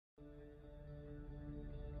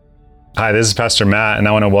Hi, this is Pastor Matt, and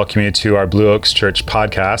I want to welcome you to our Blue Oaks Church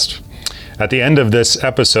podcast. At the end of this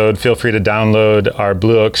episode, feel free to download our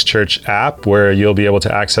Blue Oaks Church app, where you'll be able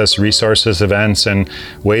to access resources, events, and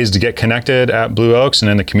ways to get connected at Blue Oaks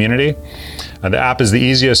and in the community. The app is the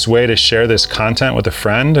easiest way to share this content with a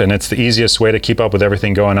friend, and it's the easiest way to keep up with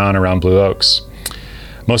everything going on around Blue Oaks.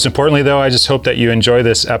 Most importantly, though, I just hope that you enjoy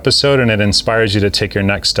this episode and it inspires you to take your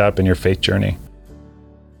next step in your faith journey.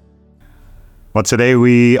 Well, today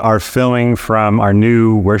we are filming from our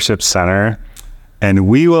new worship center, and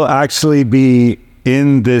we will actually be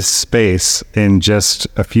in this space in just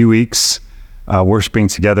a few weeks, worshiping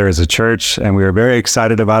together as a church, and we are very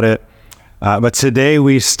excited about it. But today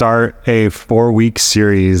we start a 4-week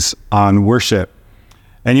series on worship.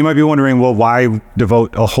 And you might be wondering, well, why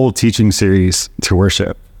devote a whole teaching series to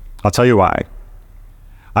worship? I'll tell you why.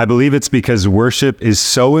 I believe it's because worship is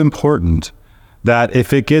so important that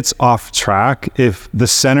if it gets off track, if the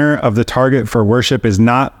center of the target for worship is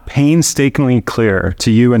not painstakingly clear to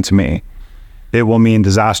you and to me, it will mean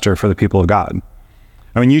disaster for the people of God.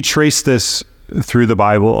 I mean, you trace this through the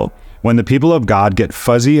Bible. When the people of God get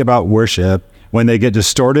fuzzy about worship, when they get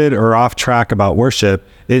distorted or off track about worship,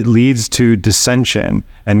 it leads to dissension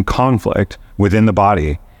and conflict within the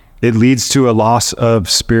body. It leads to a loss of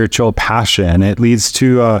spiritual passion. It leads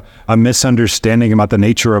to a misunderstanding about the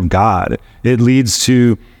nature of God. It leads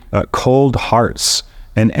to cold hearts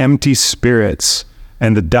and empty spirits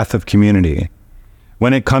and the death of community.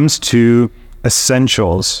 When it comes to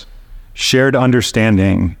essentials, shared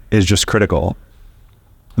understanding is just critical.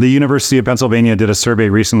 The University of Pennsylvania did a survey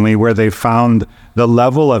recently where they found the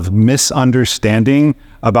level of misunderstanding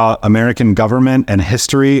about American government and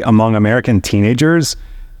history among American teenagers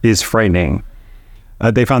is frightening.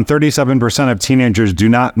 They found 37% of teenagers do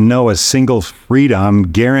not know a single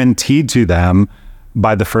freedom guaranteed to them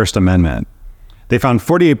by the First Amendment. They found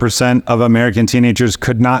 48% of American teenagers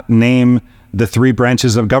could not name the 3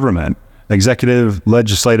 branches of government: executive,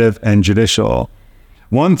 legislative, and judicial.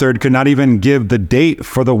 1/3 could not even give the date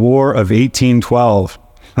for the War of 1812.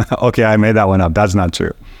 Okay, I made that one up. That's not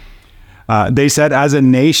true. They said, as a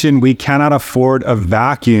nation, we cannot afford a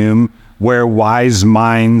vacuum where wise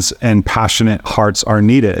minds and passionate hearts are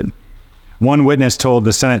needed. One witness told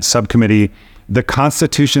the Senate subcommittee, "The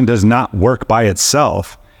Constitution does not work by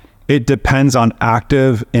itself. It depends on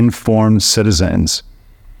active, informed citizens."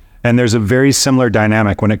 And there's a very similar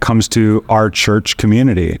dynamic when it comes to our church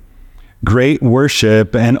community. Great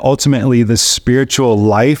worship and ultimately the spiritual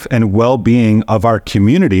life and well-being of our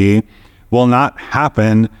community will not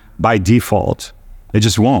happen by default. It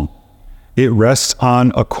just won't. It rests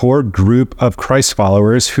on a core group of Christ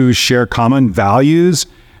followers who share common values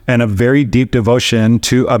and a very deep devotion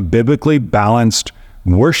to a biblically balanced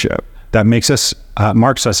worship that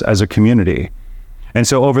marks us as a community. And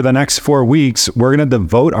so over the next 4 weeks, we're going to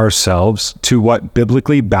devote ourselves to what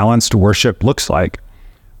biblically balanced worship looks like.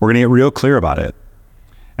 We're going to get real clear about it.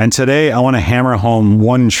 And today I want to hammer home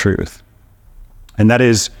one truth, and that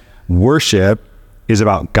is worship is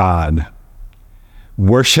about God.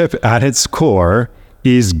 Worship at its core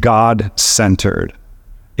is God-centered.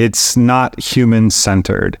 It's not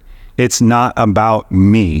human-centered. It's not about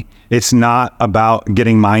me. It's not about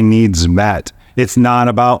getting my needs met. It's not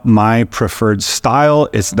about my preferred style.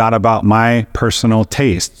 It's not about my personal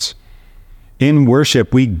tastes. In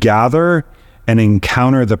worship, we gather and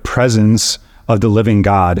encounter the presence of the living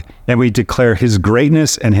God, and we declare his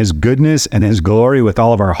greatness and his goodness and his glory with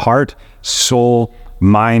all of our heart, soul,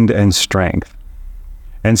 mind, and strength.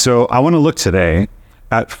 And so I want to look today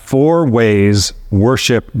at 4 ways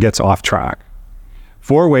worship gets off track.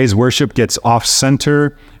 4 ways worship gets off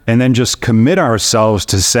center, and then just commit ourselves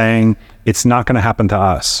to saying it's not going to happen to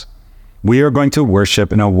us. We are going to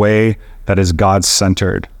worship in a way that is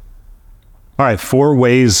God-centered. All right, 4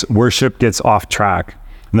 ways worship gets off track.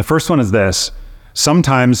 And the first one is this: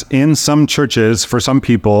 sometimes in some churches, for some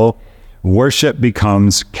people, worship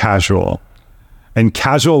becomes casual. And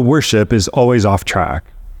casual worship is always off track.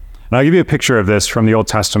 And I'll give you a picture of this from the Old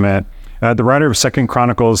Testament. The writer of 2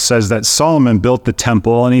 Chronicles says that Solomon built the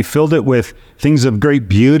temple, and he filled it with things of great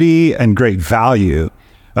beauty and great value,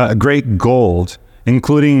 great gold,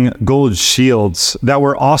 including gold shields that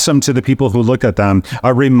were awesome to the people who looked at them,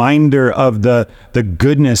 a reminder of the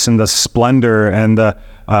goodness and the splendor and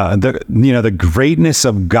the greatness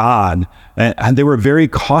of God. And they were very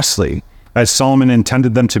costly, as Solomon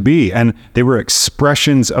intended them to be, and they were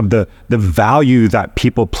expressions of the value that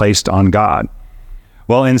people placed on God.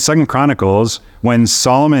 Well, in 2 Chronicles, when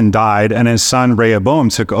Solomon died and his son Rehoboam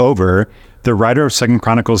took over, the writer of 2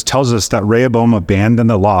 Chronicles tells us that Rehoboam abandoned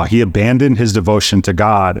the law. He abandoned his devotion to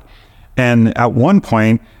God. And at one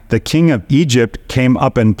point, the king of Egypt came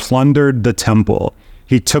up and plundered the temple.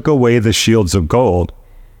 He took away the shields of gold.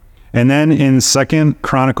 And then in 2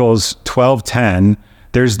 Chronicles 12:10,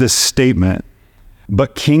 there's this statement,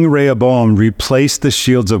 but King Rehoboam replaced the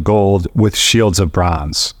shields of gold with shields of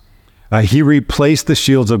bronze. He replaced the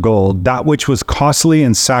shields of gold, that which was costly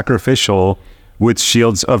and sacrificial, with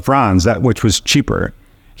shields of bronze, that which was cheaper.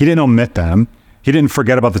 He didn't omit them. He didn't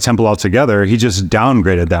forget about the temple altogether. He just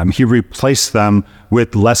downgraded them. He replaced them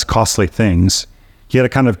with less costly things. He had a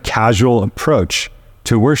kind of casual approach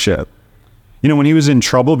to worship. You know, when he was in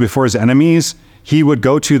trouble before his enemies, he would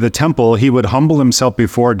go to the temple. He would humble himself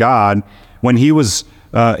before God. When he was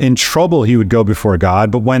in trouble, he would go before God.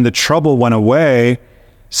 But when the trouble went away,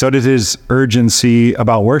 so did his urgency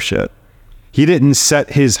about worship. He didn't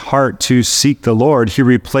set his heart to seek the Lord. He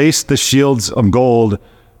replaced the shields of gold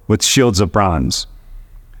with shields of bronze.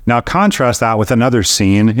 Now contrast that with another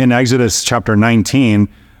scene in Exodus chapter 19.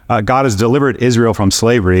 God has delivered Israel from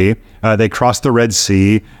slavery. They crossed the Red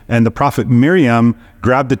Sea, and the prophet Miriam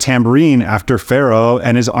grabbed the tambourine after Pharaoh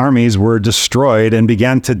and his armies were destroyed and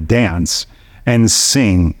began to dance and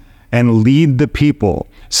sing and lead the people.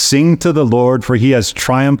 Sing to the Lord, for he has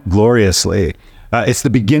triumphed gloriously. It's the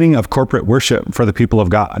beginning of corporate worship for the people of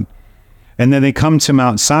God. And then they come to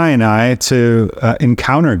Mount Sinai to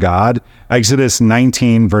encounter God. Exodus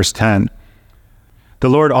 19, verse 10. The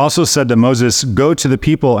Lord also said to Moses, go to the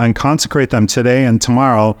people and consecrate them today and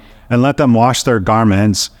tomorrow, and let them wash their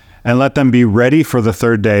garments, and let them be ready for the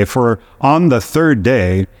third day. For on the third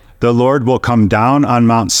day, the Lord will come down on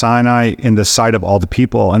Mount Sinai in the sight of all the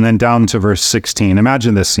people. And then down to verse 16.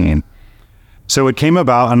 Imagine this scene. So it came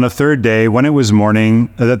about on the third day, when it was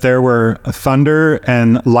morning, that there were thunder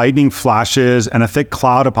and lightning flashes and a thick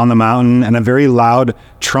cloud upon the mountain and a very loud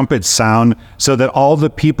trumpet sound, so that all the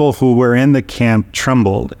people who were in the camp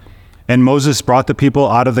trembled. And Moses brought the people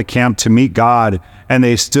out of the camp to meet God, and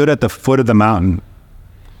they stood at the foot of the mountain.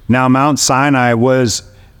 Now Mount Sinai was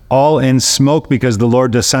all in smoke because the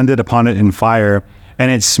Lord descended upon it in fire,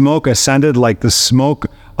 and its smoke ascended like the smoke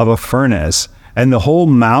of a furnace. And the whole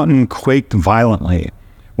mountain quaked violently.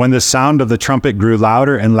 When the sound of the trumpet grew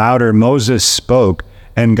louder and louder, Moses spoke,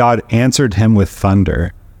 and God answered him with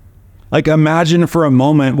thunder. Like, imagine for a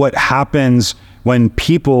moment what happens when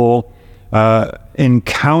people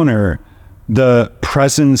encounter the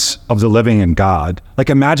presence of the living God. Like,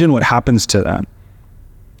 imagine what happens to them.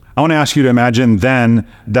 I want to ask you to imagine then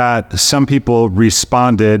that some people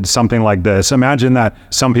responded something like this. Imagine that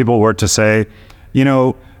some people were to say, you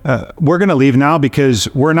know, we're going to leave now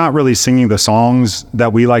because we're not really singing the songs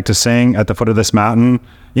that we like to sing at the foot of this mountain.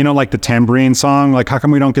 You know, like the tambourine song. Like, how come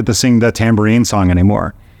we don't get to sing the tambourine song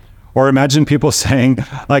anymore? Or imagine people saying,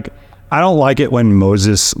 like, I don't like it when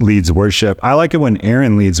Moses leads worship. I like it when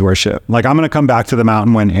Aaron leads worship. Like, I'm going to come back to the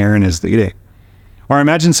mountain when Aaron is leading. Or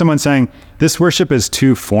imagine someone saying, this worship is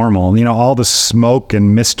too formal. You know, all the smoke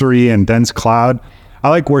and mystery and dense cloud. I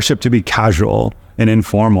like worship to be casual and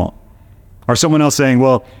informal. Or someone else saying,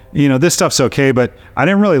 well, you know, this stuff's okay, but I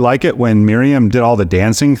didn't really like it when Miriam did all the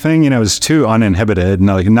dancing thing. You know, it was too uninhibited and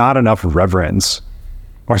like not enough reverence.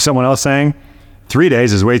 Or someone else saying, 3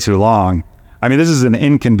 days is way too long. I mean, this is an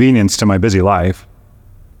inconvenience to my busy life.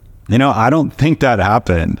 You know, I don't think that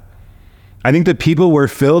happened. I think that people were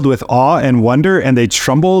filled with awe and wonder, and they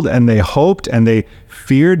trembled and they hoped and they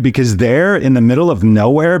feared, because there in the middle of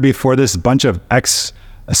nowhere before this bunch of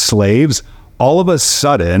ex-slaves, all of a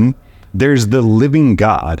sudden, there's the living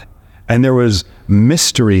God, and there was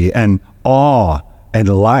mystery and awe and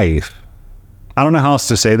life. I don't know how else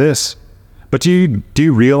to say this, but do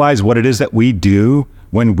you realize what it is that we do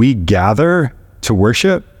when we gather to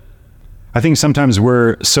worship? I think sometimes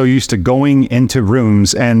we're so used to going into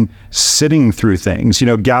rooms and sitting through things, you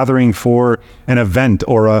know, gathering for an event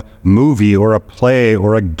or a movie or a play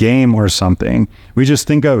or a game or something. We just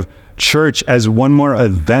think of church as one more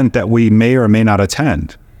event that we may or may not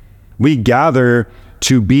attend. We gather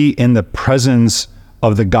to be in the presence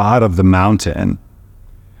of the God of the mountain.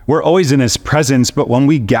 We're always in his presence, but when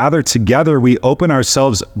we gather together, we open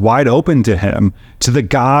ourselves wide open to him, to the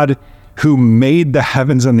God who made the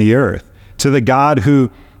heavens and the earth, to the God who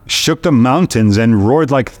shook the mountains and roared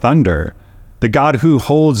like thunder, the God who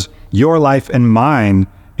holds your life and mine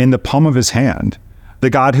in the palm of his hand, the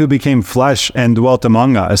God who became flesh and dwelt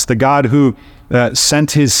among us, the God who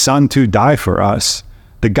sent his son to die for us,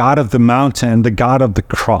 the God of the mountain, the God of the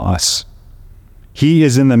cross. He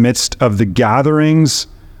is in the midst of the gatherings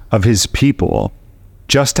of his people,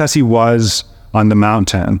 just as he was on the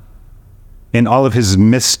mountain, in all of his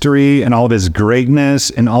mystery and all of his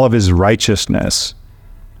greatness and all of his righteousness.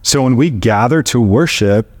 So when we gather to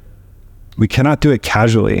worship, We cannot do it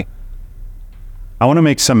casually. I want to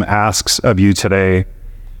make some asks of you today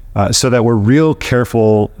so that we're real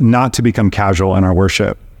careful not to become casual in our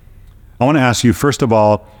worship. I want to ask you, first of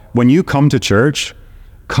all, when you come to church,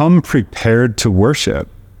 come prepared to worship.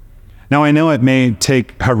 Now, I know it may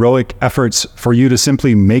take heroic efforts for you to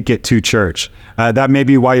simply make it to church. That may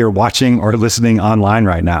be why you're watching or listening online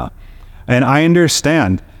right now. And I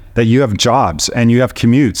understand that you have jobs and you have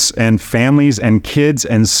commutes and families and kids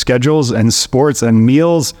and schedules and sports and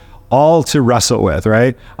meals all to wrestle with,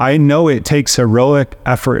 right? I know it takes heroic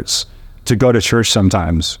efforts to go to church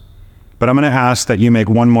sometimes, but I'm going to ask that you make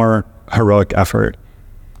one more heroic effort.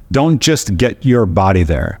 Don't just get your body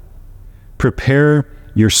there. Prepare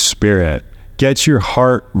your spirit. Get your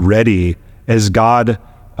heart ready as God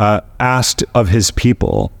asked of his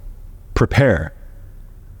people. Prepare.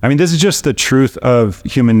 I mean, this is just the truth of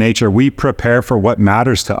human nature. We prepare for what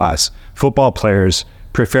matters to us. Football players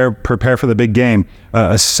prepare for the big game.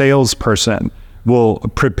 A salesperson will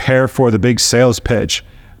prepare for the big sales pitch.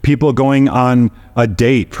 People going on a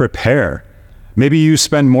date prepare. Maybe you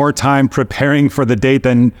spend more time preparing for the date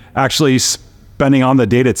than actually spending on the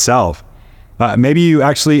date itself. Maybe you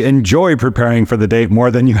actually enjoy preparing for the date more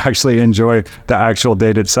than you actually enjoy the actual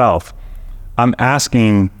date itself. I'm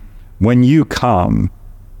asking, when you come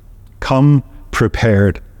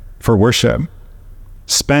prepared for worship.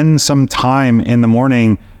 Spend some time in the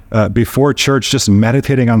morning before church just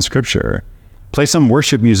meditating on scripture. Play some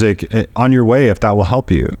worship music on your way if that will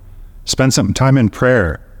help you. Spend some time in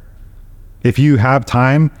prayer. If you have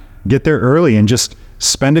time, get there early and just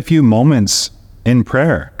spend a few moments in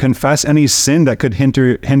prayer. Confess any sin that could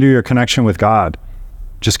hinder your connection with God.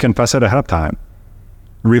 Just confess it ahead of time.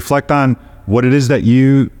 Reflect on what it is that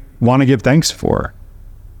you want to give thanks for.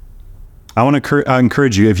 I want to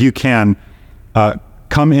encourage you, if you can,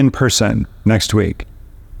 come in person next week.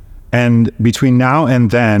 And between now and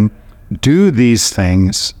then, do these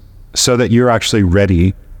things so that you're actually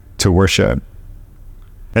ready to worship.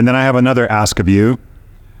 And then I have another ask of you.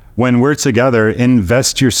 When we're together,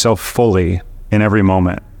 invest yourself fully in every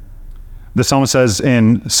moment. The psalmist says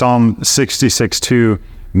in Psalm 66:2,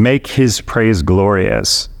 make his praise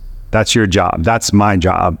glorious. That's your job. That's my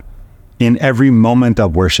job. In every moment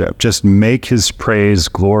of worship, just make his praise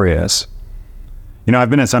glorious. You know,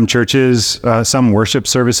 I've been at some churches, some worship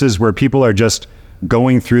services where people are just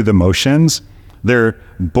going through the motions. They're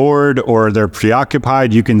bored or they're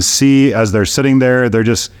preoccupied. You can see as they're sitting there, they're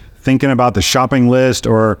just thinking about the shopping list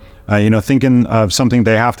or, thinking of something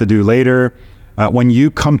they have to do later. When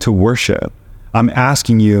you come to worship, I'm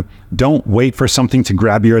asking you, don't wait for something to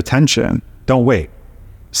grab your attention. Don't wait.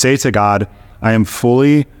 Say to God, I am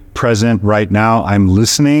fully present right now. I'm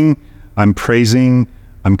listening, I'm praising,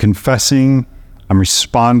 I'm confessing, I'm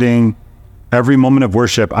responding. Every moment of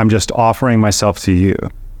worship, I'm just offering myself to you.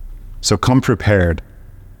 So come prepared.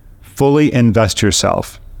 Fully invest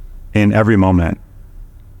yourself in every moment.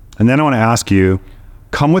 And then I want to ask you,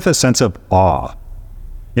 come with a sense of awe.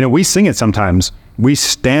 You know, we sing it sometimes. We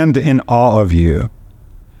stand in awe of you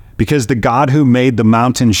because the God who made the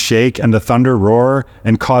mountain shake and the thunder roar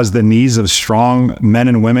and caused the knees of strong men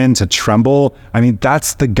and women to tremble. I mean,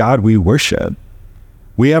 that's the God we worship.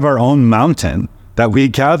 We have our own mountain that we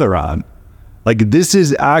gather on. Like, this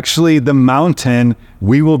is actually the mountain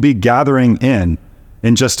we will be gathering in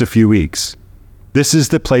just a few weeks. This is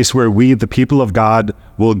the place where we, the people of God,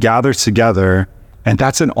 will gather together. And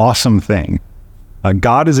that's an awesome thing.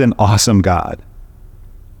 God is an awesome God.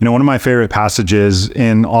 You know, one of my favorite passages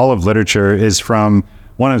in all of literature is from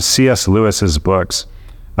one of C.S. Lewis's books.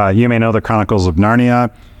 You may know the Chronicles of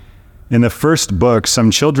Narnia. In the first book,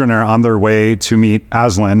 some children are on their way to meet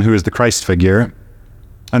Aslan, who is the Christ figure,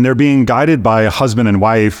 and they're being guided by a husband and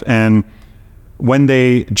wife. And when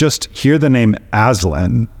they just hear the name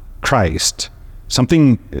Aslan, Christ,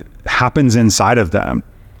 something happens inside of them.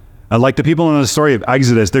 Like the people in the story of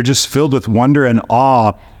Exodus, they're just filled with wonder and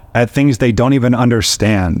awe at things they don't even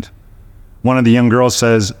understand. One of the young girls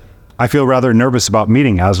says, I feel rather nervous about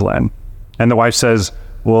meeting Aslan. And the wife says,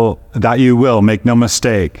 well, that you will, make no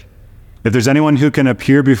mistake. If there's anyone who can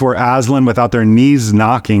appear before Aslan without their knees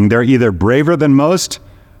knocking, they're either braver than most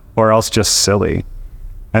or else just silly.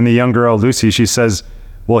 And the young girl, Lucy, she says,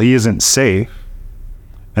 well, he isn't safe.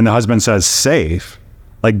 And the husband says, safe?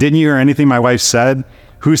 Like, didn't you hear anything my wife said?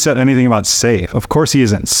 Who said anything about safe? Of course he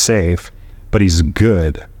isn't safe, but he's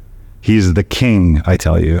good. He's the king, I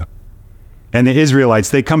tell you. And the Israelites,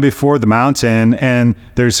 they come before the mountain and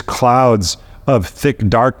there's clouds of thick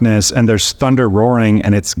darkness and there's thunder roaring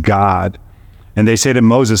and it's God. And they say to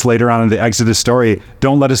Moses later on in the Exodus story,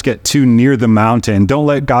 don't let us get too near the mountain. Don't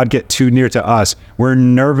let God get too near to us. We're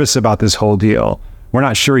nervous about this whole deal. We're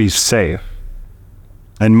not sure he's safe.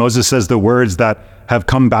 And Moses says the words that have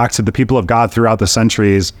come back to the people of God throughout the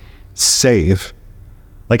centuries, safe.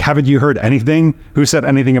 Like, haven't you heard anything? Who said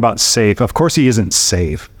anything about safe? Of course he isn't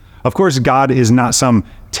safe. Of course, God is not some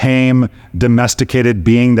tame, domesticated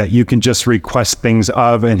being that you can just request things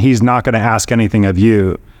of, and he's not going to ask anything of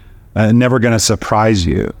you. Never going to surprise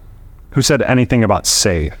you. Who said anything about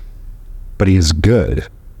safe? But he is good.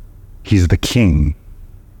 He's the king.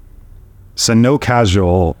 So no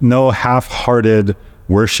casual, no half-hearted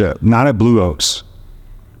worship, not at Blue Oaks,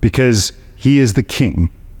 because he is the king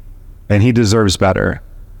and he deserves better.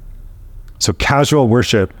 So casual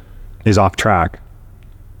worship is off track.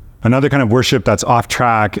 Another kind of worship that's off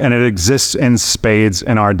track, and it exists in spades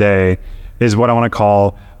in our day, is what I want to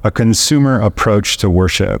call a consumer approach to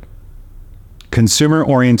worship.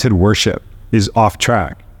 Consumer-oriented worship is off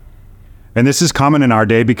track. And this is common in our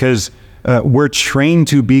day because we're trained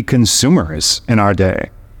to be consumers in our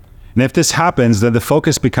day. And if this happens, then the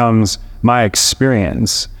focus becomes my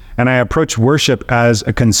experience. And I approach worship as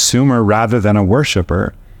a consumer rather than a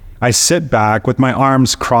worshiper. I sit back with my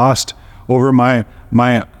arms crossed over my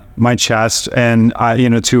chest and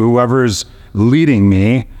to whoever's leading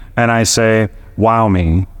me, and I say, wow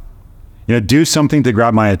me. Do something to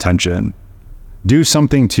grab my attention. Do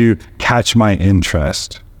something to catch my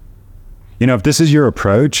interest. If this is your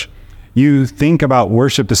approach, you think about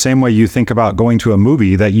worship the same way you think about going to a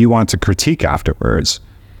movie that you want to critique afterwards.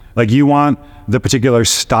 Like, you want the particular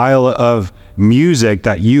style of music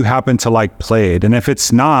that you happen to like played. And if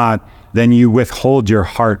it's not, then you withhold your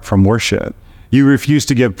heart from worship. You refuse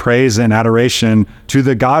to give praise and adoration to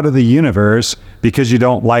the God of the universe because you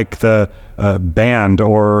don't like the band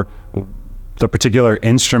or the particular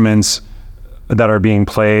instruments that are being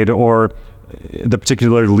played or the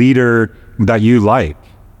particular leader that you like.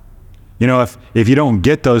 If you don't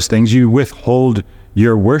get those things, you withhold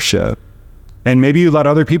your worship. And maybe you let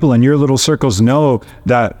other people in your little circles know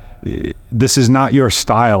that this is not your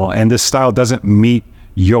style and this style doesn't meet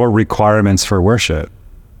your requirements for worship.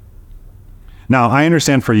 Now, I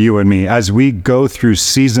understand for you and me, as we go through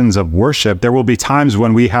seasons of worship, there will be times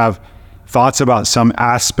when we have thoughts about some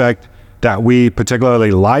aspect that we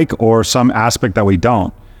particularly like or some aspect that we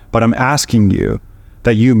don't. But I'm asking you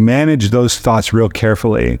that you manage those thoughts real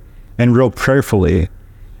carefully and real prayerfully,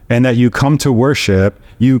 and that you come to worship,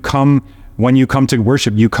 when you come to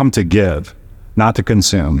worship, you come to give, not to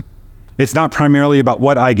consume. It's not primarily about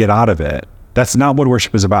what I get out of it. That's not what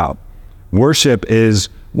worship is about. Worship is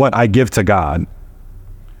what I give to God.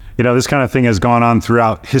 This kind of thing has gone on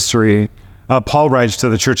throughout history. Paul writes to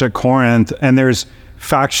the church at Corinth, and there's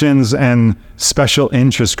factions and special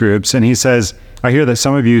interest groups. And he says, I hear that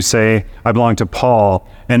some of you say, I belong to Paul,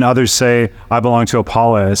 and others say, I belong to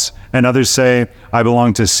Apollos, and others say, I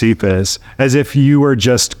belong to Cephas, as if you were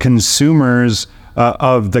just consumers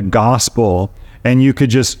of the gospel, and you could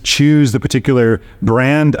just choose the particular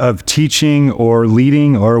brand of teaching or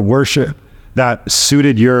leading or worship that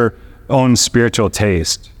suited your own spiritual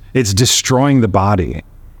taste. It's destroying the body.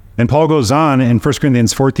 And Paul goes on in 1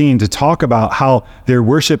 Corinthians 14 to talk about how their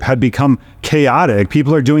worship had become chaotic.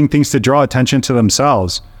 People are doing things to draw attention to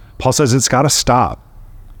themselves. Paul says it's got to stop.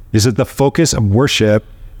 Is that the focus of worship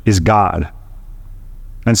is God.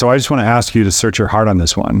 And so I just want to ask you to search your heart on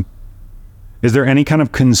this one. Is there any kind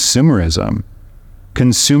of consumerism,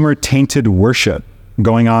 consumer-tainted worship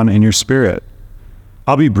going on in your spirit?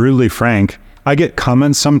 I'll be brutally frank. I get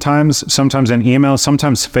comments sometimes in email,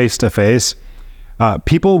 sometimes face-to-face.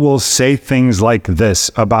 People will say things like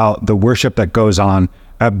this about the worship that goes on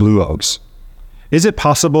at Blue Oaks. Is it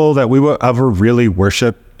possible that we will ever really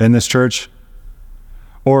worship in this church?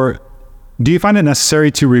 Or do you find it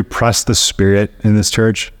necessary to repress the spirit in this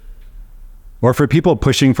church? Or for people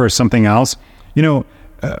pushing for something else,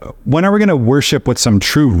 when are we going to worship with some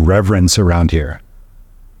true reverence around here?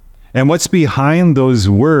 And what's behind those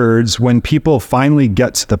words when people finally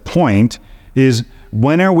get to the point is,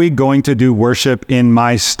 when are we going to do worship in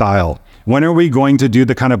my style? When are we going to do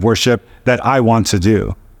the kind of worship that I want to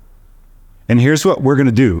do? And here's what we're going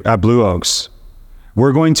to do at Blue Oaks.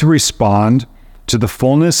 We're going to respond to the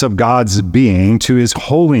fullness of God's being, to his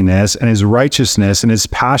holiness and his righteousness and his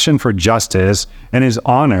passion for justice and his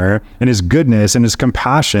honor and his goodness and his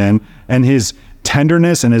compassion and his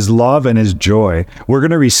tenderness and his love and his joy. We're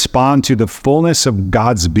going to respond to the fullness of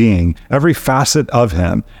God's being, every facet of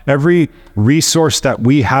him, every resource that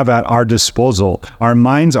we have at our disposal, our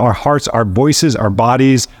minds, our hearts, our voices, our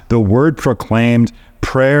bodies, the word proclaimed,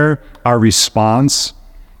 prayer, our response.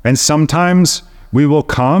 And sometimes we will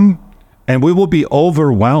come and we will be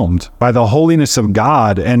overwhelmed by the holiness of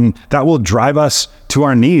God, and that will drive us to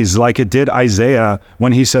our knees like it did Isaiah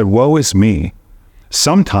when he said, "Woe is me."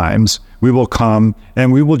 Sometimes we will come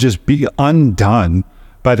and we will just be undone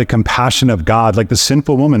by the compassion of God, like the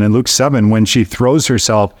sinful woman in Luke 7 when she throws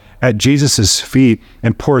herself at Jesus's feet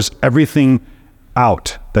and pours everything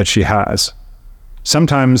out that she has.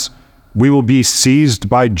 Sometimes we will be seized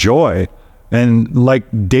by joy, and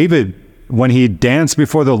like David when he danced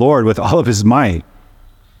before the Lord with all of his might.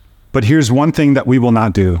 But here's one thing that we will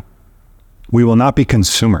not do. We will not be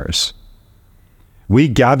consumers. We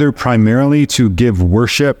gather primarily to give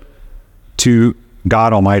worship to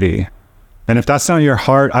God Almighty. And if that's not your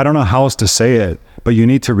heart, I don't know how else to say it, but you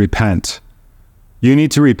need to repent. You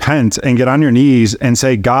need to repent and get on your knees and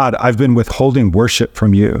say, "God, I've been withholding worship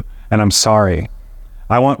from you, and I'm sorry.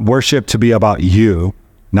 I want worship to be about you,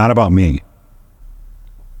 not about me."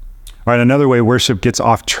 All right, another way worship gets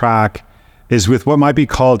off track is with what might be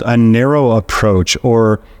called a narrow approach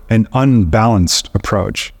or an unbalanced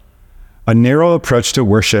approach. A narrow approach to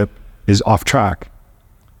worship is off track.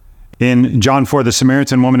 In John 4, the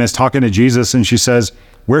Samaritan woman is talking to Jesus and she says,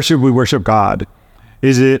 "Where should we worship God?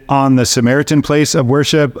 Is it on the Samaritan place of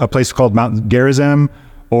worship, a place called Mount Gerizim,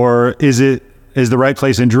 or is the right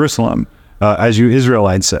place in Jerusalem, as you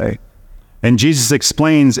Israelites say?" And Jesus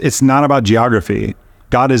explains it's not about geography.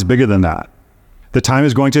 God is bigger than that. The time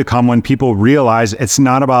is going to come when people realize it's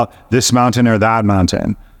not about this mountain or that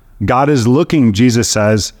mountain. God is looking, Jesus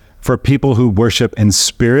says, for people who worship in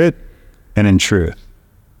spirit and in truth.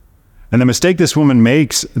 And the mistake this woman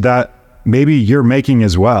makes, that maybe you're making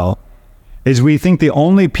as well, is we think the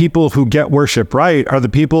only people who get worship right are the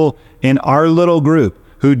people in our little group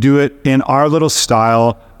who do it in our little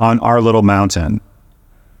style on our little mountain.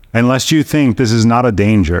 Unless you think this is not a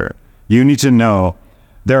danger, you need to know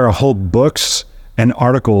there are whole books and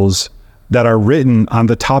articles that are written on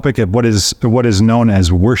the topic of what is known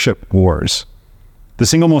as worship wars. The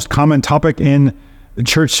single most common topic in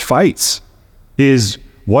church fights is,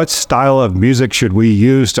 what style of music should we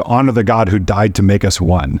use to honor the God who died to make us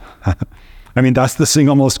one? I mean, that's the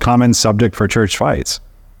single most common subject for church fights.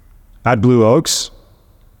 At Blue Oaks,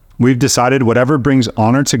 we've decided whatever brings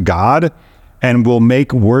honor to God and will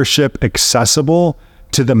make worship accessible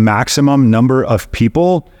to the maximum number of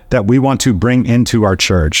people that we want to bring into our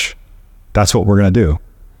church. That's what we're going to do.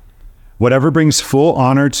 Whatever brings full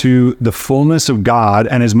honor to the fullness of God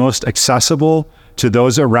and is most accessible to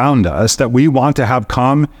those around us that we want to have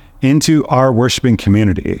come into our worshiping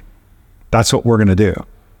community. That's what we're going to do.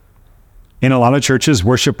 In a lot of churches,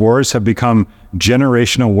 worship wars have become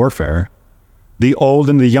generational warfare. The old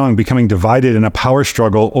and the young becoming divided in a power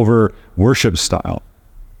struggle over worship style.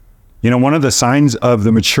 You know, one of the signs of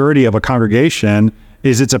the maturity of a congregation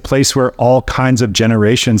is it's a place where all kinds of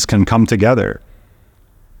generations can come together.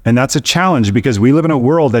 And that's a challenge because we live in a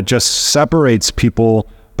world that just separates people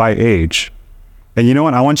by age. And you know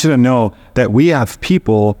what? I want you to know that we have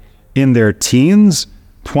people in their teens,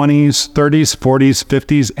 20s, 30s, 40s,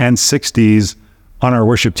 50s, and 60s on our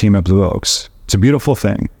worship team at Blue Oaks. It's a beautiful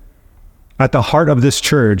thing. At the heart of this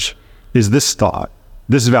church is this thought,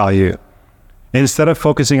 this value. Instead of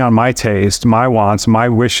focusing on my taste, my wants, my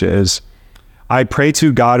wishes, I pray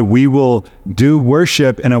to God we will do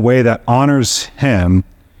worship in a way that honors Him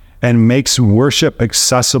and makes worship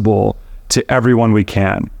accessible to everyone we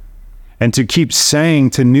can. And to keep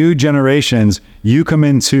saying to new generations, you come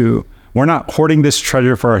in too. We're not hoarding this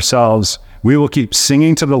treasure for ourselves. We will keep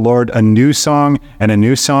singing to the Lord a new song and a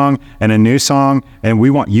new song and a new song, and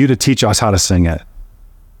we want you to teach us how to sing it.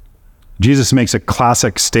 Jesus makes a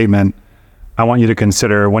classic statement I want you to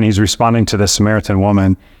consider when he's responding to the Samaritan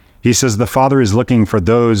woman. He says the Father is looking for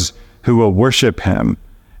those who will worship him.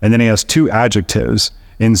 And then he has two adjectives: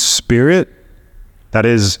 in spirit, that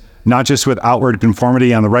is not just with outward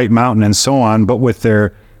conformity on the right mountain and so on, but with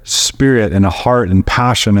their spirit and a heart and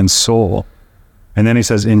passion and soul. And then he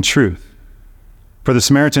says in truth. For the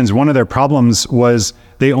Samaritans, one of their problems was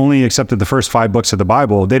they only accepted the first 5 books of the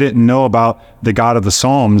Bible. They didn't know about the God of the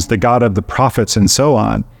Psalms, the God of the prophets, and so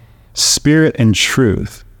on. Spirit and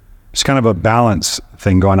truth. It's kind of a balance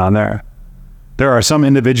thing going on there. There are some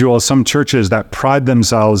individuals, some churches that pride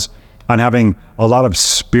themselves on having a lot of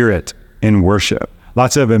spirit in worship,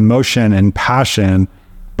 lots of emotion and passion,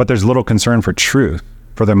 but there's little concern for truth,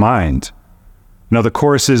 for their mind. You know, the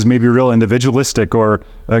choruses may be real individualistic or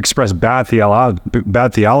express bad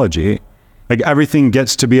theology. Like everything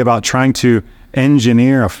gets to be about trying to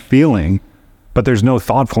engineer a feeling, but there's no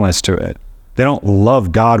thoughtfulness to it. They don't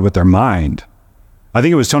love God with their mind. I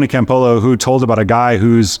think it was Tony Campolo who told about a guy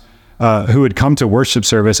who had come to worship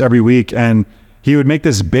service every week, and he would make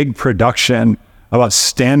this big production about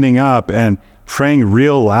standing up and praying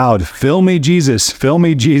real loud, fill me Jesus,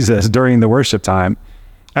 during the worship time.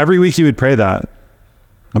 Every week he would pray that.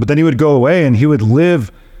 But then he would go away and he would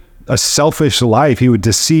live a selfish life. He would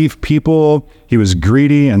deceive people. He was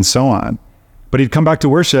greedy and so on. But he'd come back to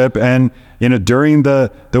worship, and during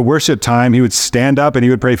the worship time, he would stand up and he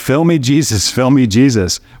would pray, fill me Jesus, fill me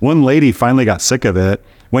Jesus. One lady finally got sick of it.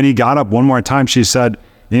 When he got up one more time, she said,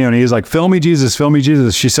 and he was like, fill me Jesus, fill me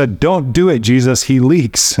Jesus. She said, don't do it, Jesus, he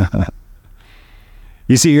leaks.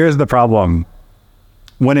 You see, here's the problem.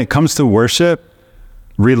 When it comes to worship,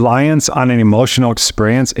 reliance on an emotional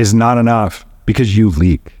experience is not enough, because you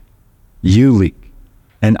leak. You leak,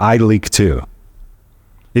 and I leak too.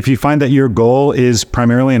 If you find that your goal is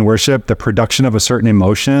primarily in worship, the production of a certain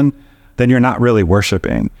emotion, then you're not really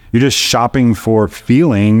worshiping. You're just shopping for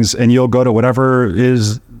feelings, and you'll go to whatever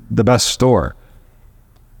is the best store.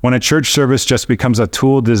 When a church service just becomes a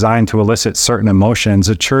tool designed to elicit certain emotions,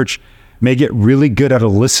 a church may get really good at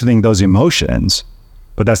eliciting those emotions,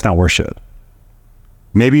 but that's not worship.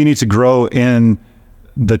 Maybe you need to grow in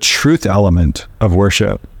the truth element of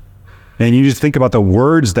worship. And you need to think about the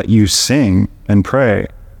words that you sing and pray.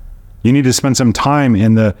 You need to spend some time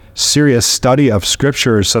in the serious study of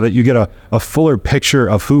scripture so that you get a fuller picture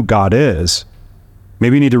of who God is.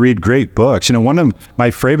 Maybe you need to read great books. One of my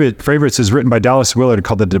favorites is written by Dallas Willard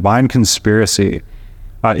called The Divine Conspiracy.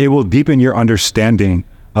 It will deepen your understanding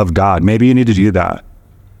of God. Maybe you need to do that.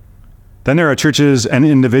 Then there are churches and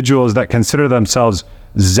individuals that consider themselves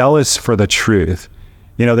zealous for the truth.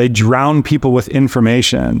 They drown people with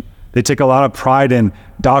information. They take a lot of pride in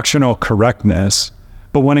doctrinal correctness.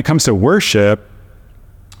 But when it comes to worship,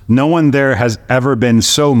 no one there has ever been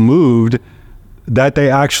so moved that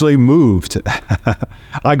they actually moved.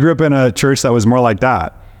 I grew up in a church that was more like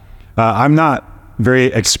that. I'm not very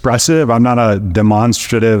expressive. I'm not a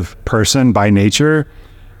demonstrative person by nature.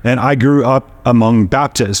 And I grew up among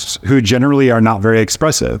Baptists who generally are not very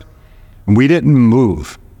expressive. We didn't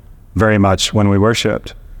move very much when we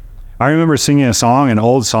worshiped. I remember singing a song, an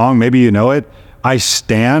old song, maybe you know it. I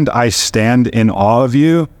stand in awe of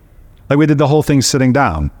you. Like we did the whole thing sitting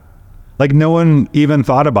down. Like no one even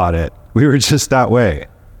thought about it. We were just that way.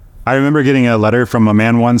 I remember getting a letter from a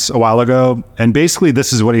man once a while ago, and basically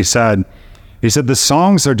this is what he said. He said, the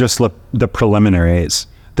songs are just the preliminaries.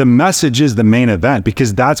 The message is the main event,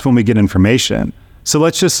 because that's when we get information. So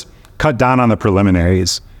let's just cut down on the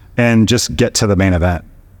preliminaries and just get to the main event.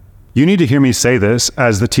 You need to hear me say this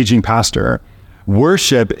as the teaching pastor.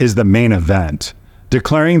 Worship is the main event.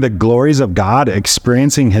 Declaring the glories of God,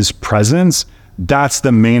 experiencing his presence, that's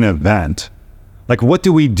the main event. Like, what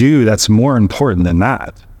do we do that's more important than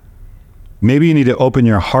that? Maybe you need to open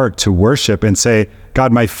your heart to worship and say,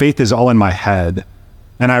 God, my faith is all in my head,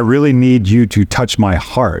 and I really need you to touch my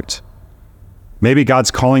heart. Maybe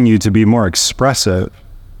God's calling you to be more expressive.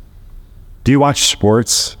 Do you watch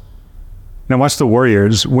sports? Watch the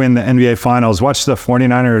Warriors win the NBA Finals. Watch the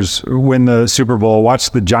 49ers win the Super Bowl.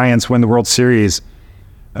 Watch the Giants win the World Series.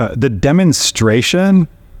 The demonstration,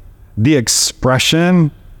 the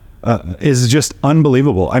expression is just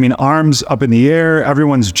unbelievable. I mean, arms up in the air,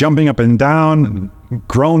 everyone's jumping up and down.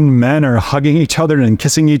 Grown men are hugging each other and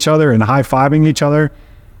kissing each other and high-fiving each other.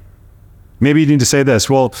 Maybe you need to say this,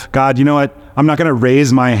 well, God, you know what? I'm not going to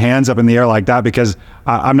raise my hands up in the air like that because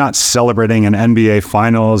I'm not celebrating an NBA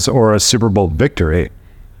Finals or a Super Bowl victory.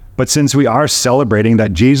 But since we are celebrating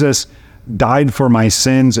that Jesus died for my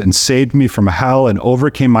sins and saved me from hell and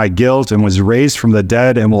overcame my guilt and was raised from the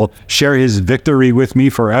dead and will share his victory with me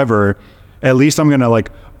forever, at least I'm going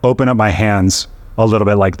to open up my hands a little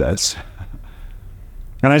bit like this.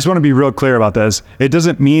 And I just want to be real clear about this. It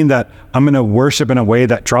doesn't mean that I'm going to worship in a way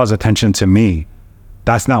that draws attention to me.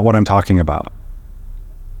 That's not what I'm talking about.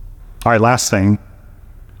 All right, last thing.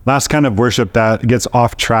 Last kind of worship that gets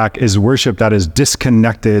off track is worship that is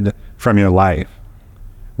disconnected from your life.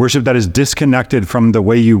 Worship that is disconnected from the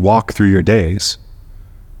way you walk through your days.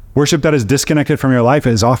 Worship that is disconnected from your life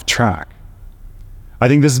is off track. I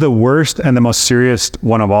think this is the worst and the most serious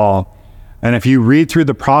one of all. And if you read through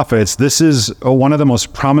the prophets, this is one of the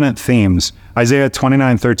most prominent themes. Isaiah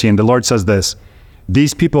 29:13, the Lord says this,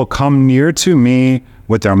 "These people come near to me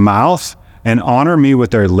with their mouth and honor me with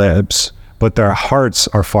their lips, but their hearts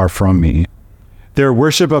are far from me. Their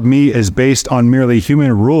worship of me is based on merely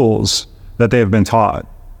human rules that they have been taught.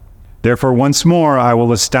 Therefore, once more, I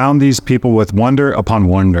will astound these people with wonder upon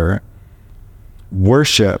wonder."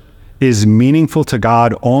 Worship is meaningful to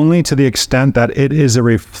God only to the extent that it is a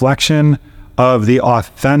reflection of the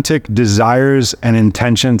authentic desires and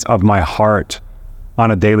intentions of my heart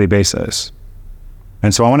on a daily basis.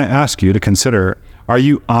 And so I want to ask you to consider, are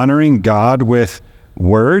you honoring God with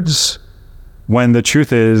words when the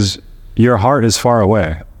truth is your heart is far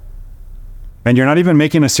away? And you're not even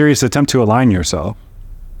making a serious attempt to align yourself.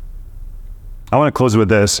 I want to close with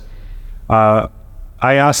this. I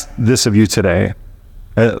ask this of you today,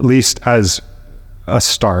 at least as a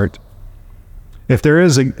start. If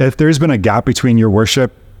there's been a gap between your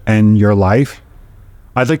worship and your life,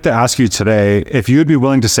 I'd like to ask you today if you would be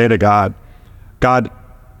willing to say to God, God,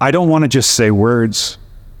 I don't want to just say words.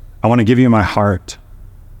 I want to give you my heart.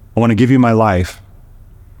 I want to give you my life.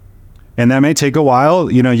 And that may take a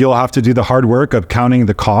while. You'll have to do the hard work of counting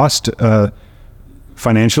the cost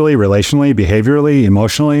financially, relationally, behaviorally,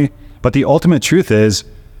 emotionally. But the ultimate truth is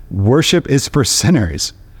worship is for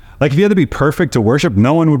sinners. Like if you had to be perfect to worship,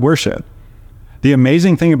 no one would worship. The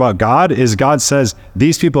amazing thing about God is God says,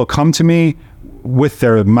 these people come to me with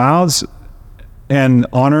their mouths and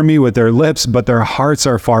honor me with their lips, but their hearts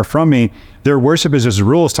are far from me. Their worship is just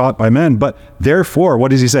rules taught by men. But therefore,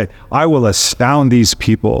 what does he say? I will astound these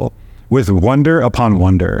people with wonder upon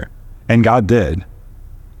wonder. And God did.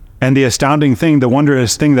 And the astounding thing, the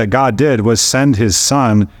wondrous thing that God did was send his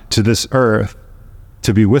son to this earth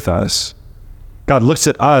to be with us. God looks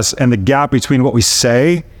at us and the gap between what we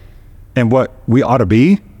say and what we ought to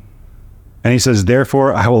be. And he says,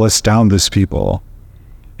 therefore, I will astound this people.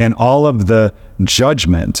 And all of the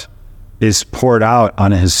judgment is poured out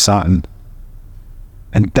on his son.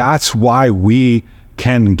 And that's why we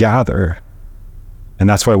can gather. And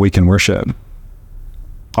that's why we can worship.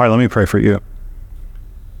 All right, let me pray for you.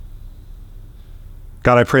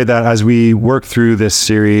 God, I pray that as we work through this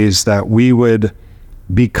series, that we would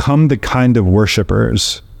become the kind of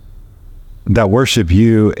worshipers that worship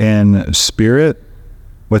you in spirit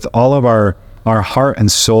with all of our heart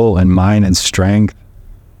and soul and mind and strength.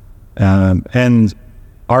 And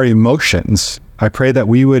our emotions. I pray that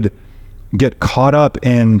we would get caught up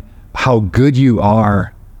in how good you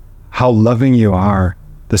are, how loving you are,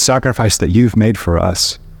 the sacrifice that you've made for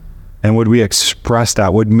us. And would we express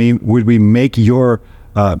that? Would we make your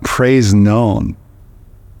praise known?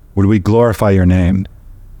 Would we glorify your name?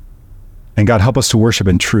 And God, help us to worship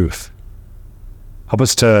in truth. Help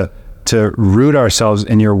us to root ourselves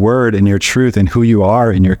in your word, in your truth, in who you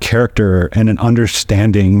are, in your character, and an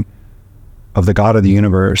understanding of the God of the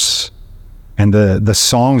universe, and the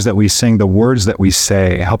songs that we sing, the words that we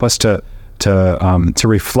say. Help us to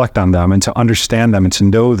reflect on them and to understand them and to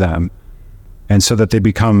know them, and so that they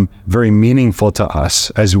become very meaningful to us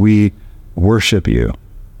as we worship you.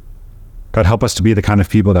 God, help us to be the kind of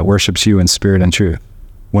people that worships you in spirit and truth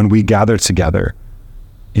when we gather together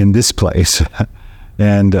in this place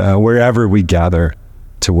and wherever we gather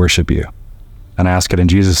to worship you. And I ask it in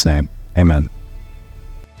Jesus' name. Amen.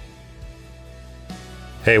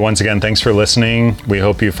 Hey, once again, thanks for listening. We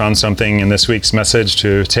hope you found something in this week's message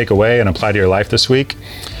to take away and apply to your life this week.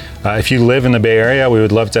 If you live in the Bay Area, we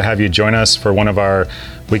would love to have you join us for one of our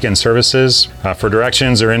weekend services. For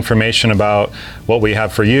directions or information about what we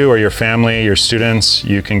have for you or your family, your students,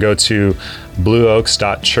 you can go to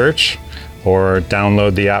blueoaks.church or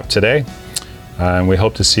download the app today. And we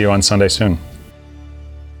hope to see you on Sunday soon.